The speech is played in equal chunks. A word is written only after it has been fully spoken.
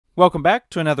Welcome back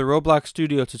to another Roblox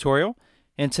Studio tutorial.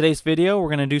 In today's video, we're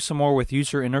going to do some more with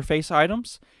user interface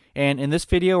items. And in this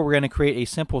video, we're going to create a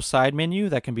simple side menu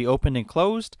that can be opened and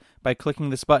closed by clicking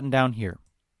this button down here.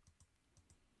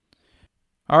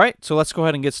 Alright, so let's go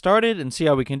ahead and get started and see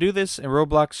how we can do this in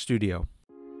Roblox Studio.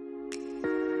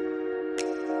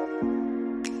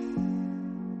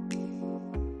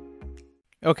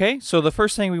 Okay, so the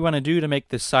first thing we want to do to make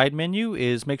this side menu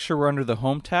is make sure we're under the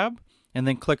Home tab and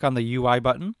then click on the UI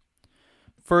button.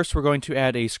 First, we're going to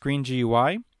add a screen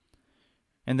GUI,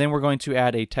 and then we're going to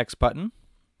add a text button.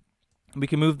 We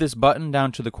can move this button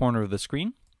down to the corner of the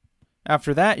screen.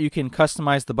 After that, you can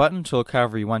customize the button to look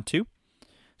however you want to.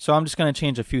 So I'm just going to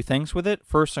change a few things with it.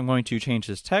 First, I'm going to change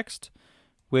this text,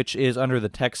 which is under the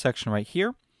text section right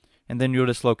here. And then you'll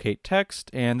just locate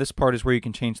text, and this part is where you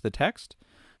can change the text.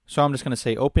 So I'm just going to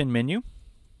say Open Menu.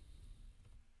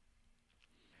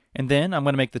 And then I'm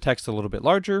going to make the text a little bit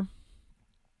larger.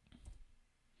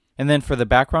 And then for the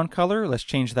background color, let's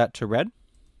change that to red.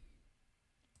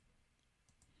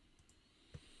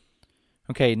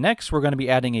 Okay, next we're going to be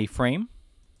adding a frame.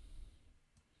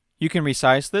 You can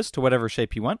resize this to whatever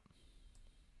shape you want.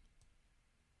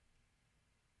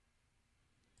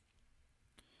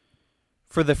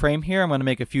 For the frame here, I'm going to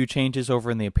make a few changes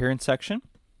over in the appearance section.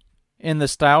 In the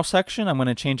style section, I'm going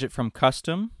to change it from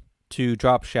custom to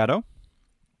drop shadow.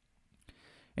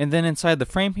 And then inside the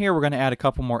frame here, we're going to add a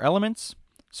couple more elements.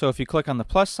 So if you click on the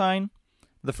plus sign,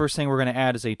 the first thing we're going to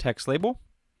add is a text label.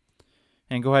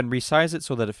 And go ahead and resize it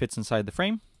so that it fits inside the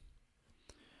frame.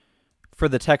 For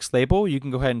the text label, you can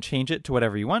go ahead and change it to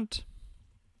whatever you want.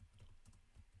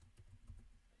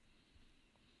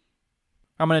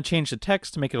 I'm going to change the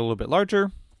text to make it a little bit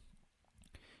larger.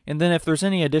 And then if there's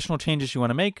any additional changes you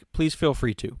want to make, please feel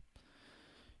free to.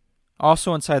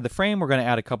 Also inside the frame, we're going to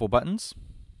add a couple buttons.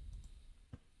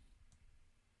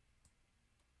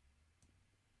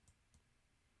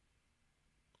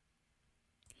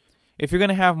 If you're going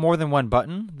to have more than one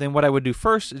button, then what I would do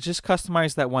first is just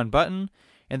customize that one button,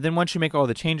 and then once you make all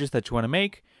the changes that you want to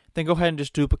make, then go ahead and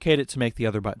just duplicate it to make the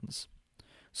other buttons.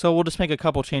 So we'll just make a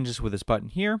couple changes with this button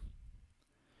here.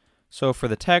 So for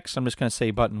the text, I'm just going to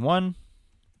say button 1.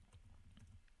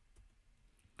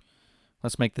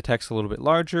 Let's make the text a little bit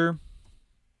larger.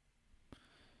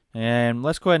 And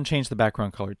let's go ahead and change the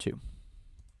background color too.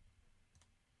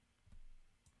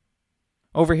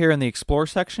 Over here in the Explore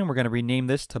section, we're going to rename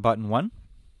this to button 1.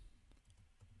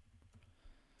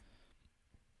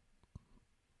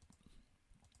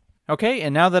 Okay,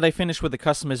 and now that I finished with the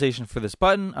customization for this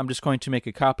button, I'm just going to make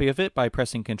a copy of it by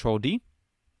pressing Ctrl D.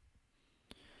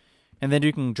 And then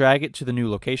you can drag it to the new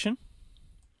location.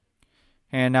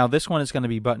 And now this one is going to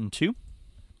be button 2.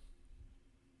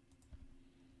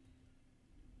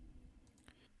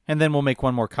 And then we'll make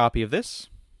one more copy of this.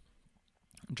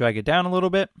 Drag it down a little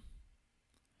bit.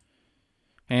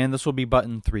 And this will be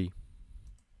button 3.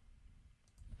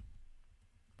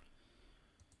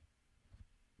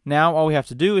 Now all we have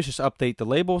to do is just update the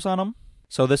labels on them.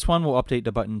 So this one will update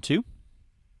to button 2.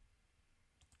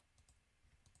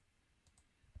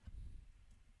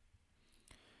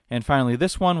 And finally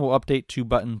this one will update to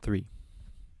button 3.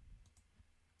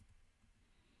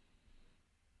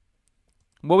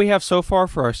 What we have so far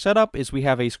for our setup is we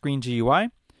have a screen GUI.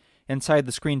 Inside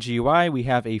the screen GUI we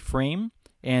have a frame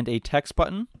and a text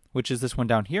button, which is this one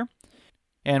down here.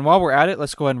 And while we're at it,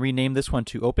 let's go ahead and rename this one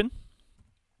to Open.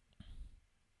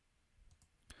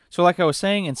 So like I was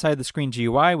saying, inside the screen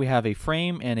GUI, we have a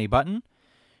frame and a button.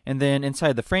 And then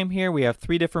inside the frame here, we have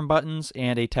 3 different buttons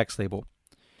and a text label.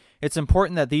 It's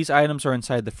important that these items are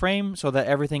inside the frame so that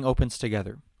everything opens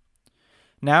together.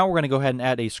 Now we're going to go ahead and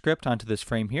add a script onto this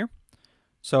frame here.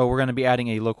 So we're going to be adding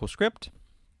a local script.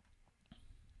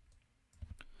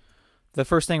 The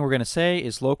first thing we're going to say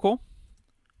is local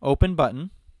open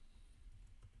button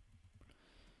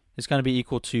is going to be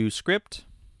equal to script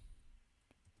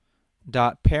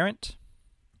dot parent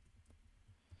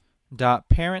dot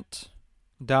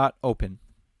open.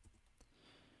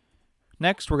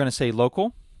 Next, we're going to say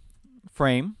local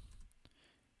frame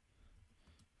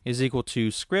is equal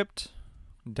to script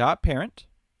dot parent.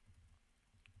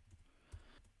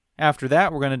 After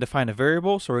that, we're going to define a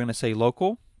variable, so we're going to say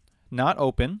local not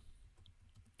open.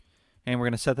 And we're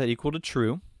going to set that equal to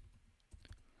true.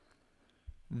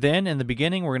 Then in the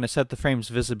beginning, we're going to set the frame's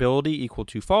visibility equal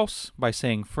to false by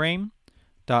saying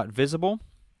frame.visible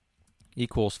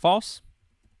equals false.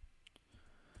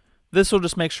 This will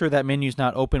just make sure that menu is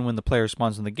not open when the player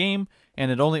spawns in the game,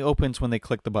 and it only opens when they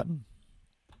click the button.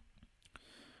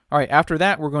 Alright, after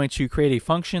that, we're going to create a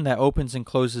function that opens and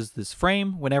closes this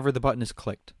frame whenever the button is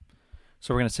clicked.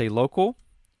 So we're going to say local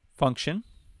function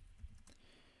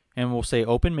and we'll say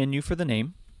open menu for the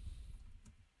name.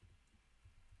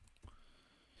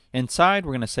 Inside,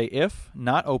 we're going to say if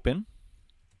not open.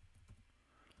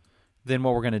 Then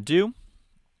what we're going to do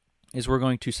is we're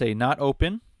going to say not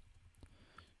open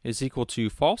is equal to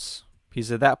false,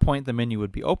 because at that point the menu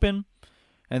would be open.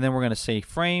 And then we're going to say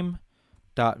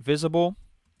frame.visible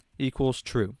equals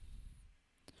true.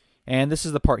 And this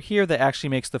is the part here that actually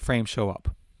makes the frame show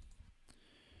up.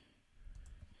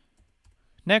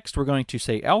 Next, we're going to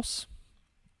say else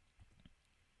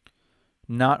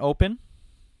not open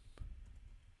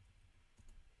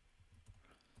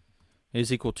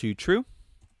is equal to true,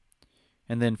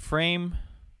 and then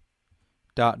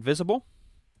frame.visible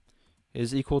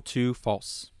is equal to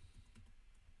false.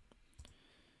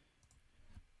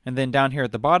 And then down here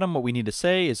at the bottom, what we need to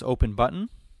say is open button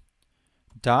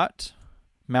dot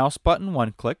mouse button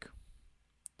one click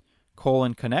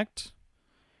colon connect,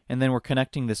 and then we're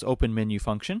connecting this open menu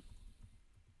function.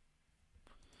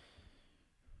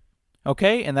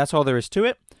 Okay, and that's all there is to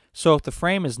it. So if the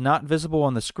frame is not visible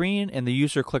on the screen and the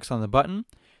user clicks on the button,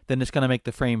 then it's going to make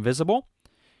the frame visible.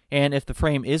 And if the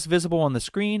frame is visible on the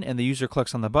screen and the user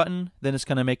clicks on the button, then it's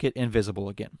going to make it invisible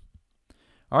again.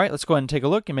 All right, let's go ahead and take a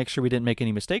look and make sure we didn't make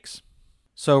any mistakes.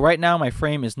 So right now my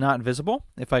frame is not visible.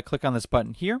 If I click on this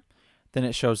button here, then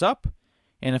it shows up.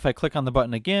 And if I click on the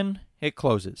button again, it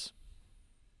closes.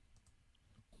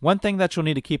 One thing that you'll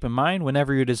need to keep in mind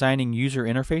whenever you're designing user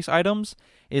interface items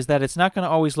is that it's not going to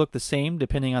always look the same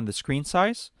depending on the screen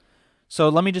size. So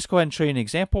let me just go ahead and show you an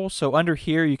example. So under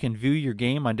here you can view your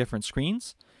game on different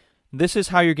screens. This is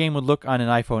how your game would look on an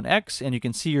iPhone X, and you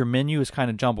can see your menu is kind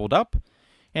of jumbled up.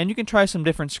 And you can try some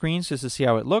different screens just to see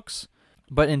how it looks,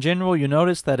 but in general you'll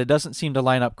notice that it doesn't seem to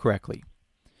line up correctly.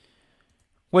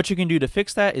 What you can do to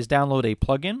fix that is download a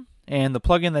plugin, and the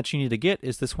plugin that you need to get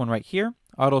is this one right here,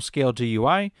 Autoscale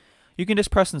GUI. You can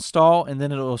just press install and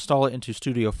then it'll install it into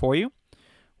Studio for you.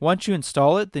 Once you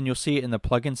install it, then you'll see it in the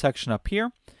plugin section up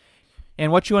here.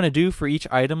 And what you want to do for each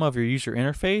item of your user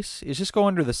interface is just go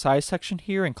under the size section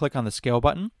here and click on the scale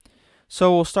button.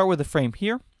 So we'll start with the frame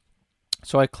here.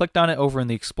 So I clicked on it over in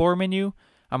the Explorer menu.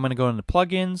 I'm going to go into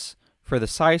plugins. For the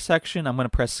size section, I'm going to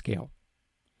press scale.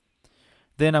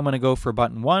 Then I'm going to go for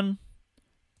button 1,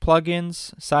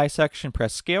 plugins, size section,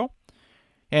 press scale.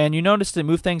 And you notice it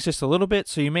moved things just a little bit,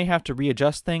 so you may have to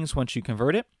readjust things once you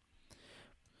convert it.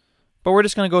 But we're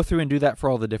just going to go through and do that for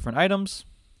all the different items.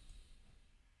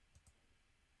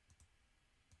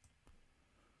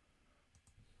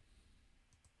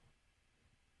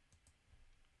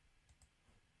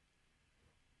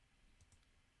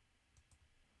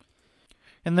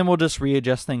 And then we'll just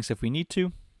readjust things if we need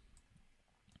to.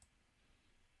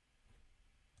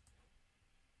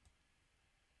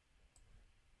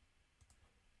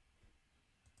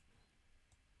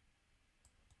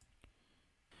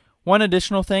 One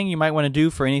additional thing you might want to do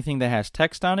for anything that has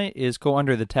text on it is go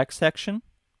under the text section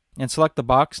and select the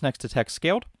box next to text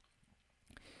scaled.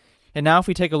 And now if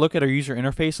we take a look at our user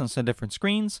interface on some different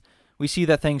screens, we see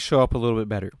that things show up a little bit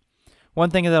better. One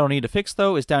thing that I'll need to fix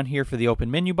though is down here for the open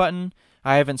menu button.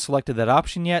 I haven't selected that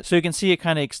option yet, so you can see it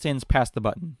kind of extends past the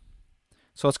button.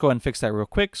 So let's go ahead and fix that real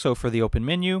quick. So for the open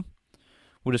menu,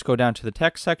 we'll just go down to the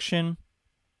text section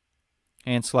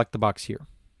and select the box here.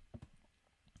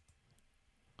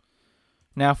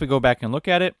 Now if we go back and look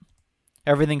at it,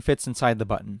 everything fits inside the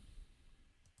button.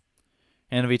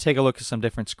 And if we take a look at some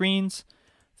different screens,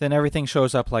 then everything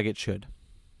shows up like it should.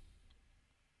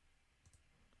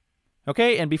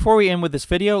 Okay, and before we end with this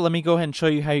video, let me go ahead and show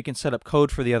you how you can set up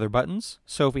code for the other buttons.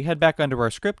 So if we head back under our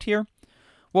script here,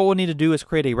 what we'll need to do is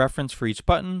create a reference for each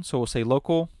button. So we'll say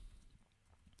local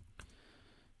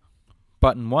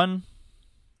button 1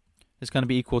 is going to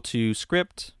be equal to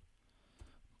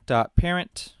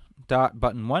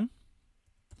script.parent.button1.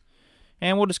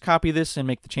 And we'll just copy this and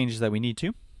make the changes that we need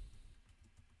to.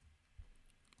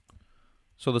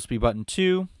 So this will be button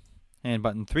 2 and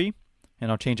button 3,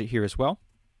 and I'll change it here as well.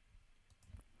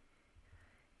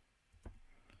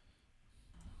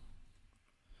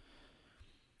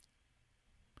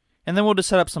 And then we'll just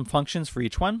set up some functions for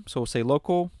each one. So we'll say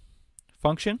local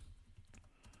function,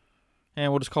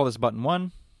 and we'll just call this button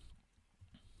 1.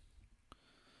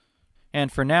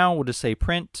 And for now, we'll just say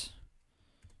print,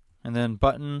 and then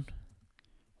button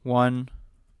 1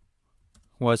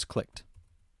 was clicked.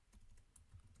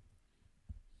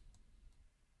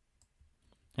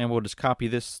 And we'll just copy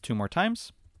this 2 more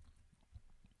times.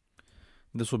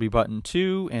 This will be button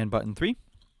 2 and button 3.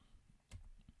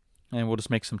 And we'll just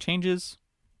make some changes.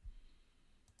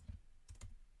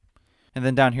 And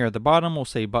then down here at the bottom, we'll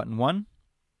say button 1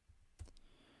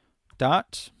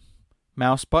 dot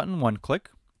mouse button 1 click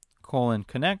colon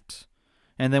connect,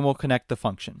 and then we'll connect the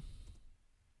function.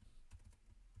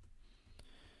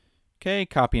 Okay,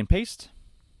 copy and paste.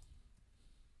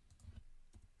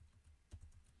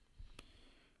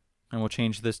 And we'll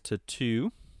change this to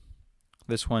 2,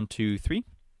 this one to 3.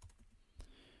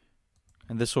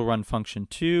 And this will run function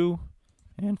 2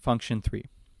 and function 3.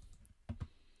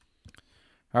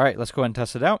 All right, let's go ahead and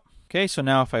test it out. Okay, so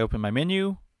now if I open my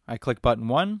menu, I click button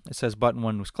 1, it says button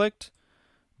 1 was clicked,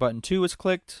 button 2 was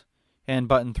clicked, and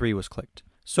button 3 was clicked.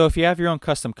 So if you have your own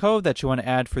custom code that you want to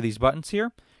add for these buttons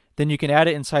here, then you can add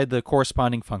it inside the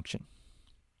corresponding function.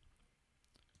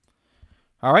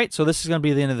 All right, so this is going to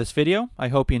be the end of this video. I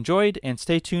hope you enjoyed, and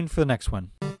stay tuned for the next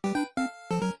one.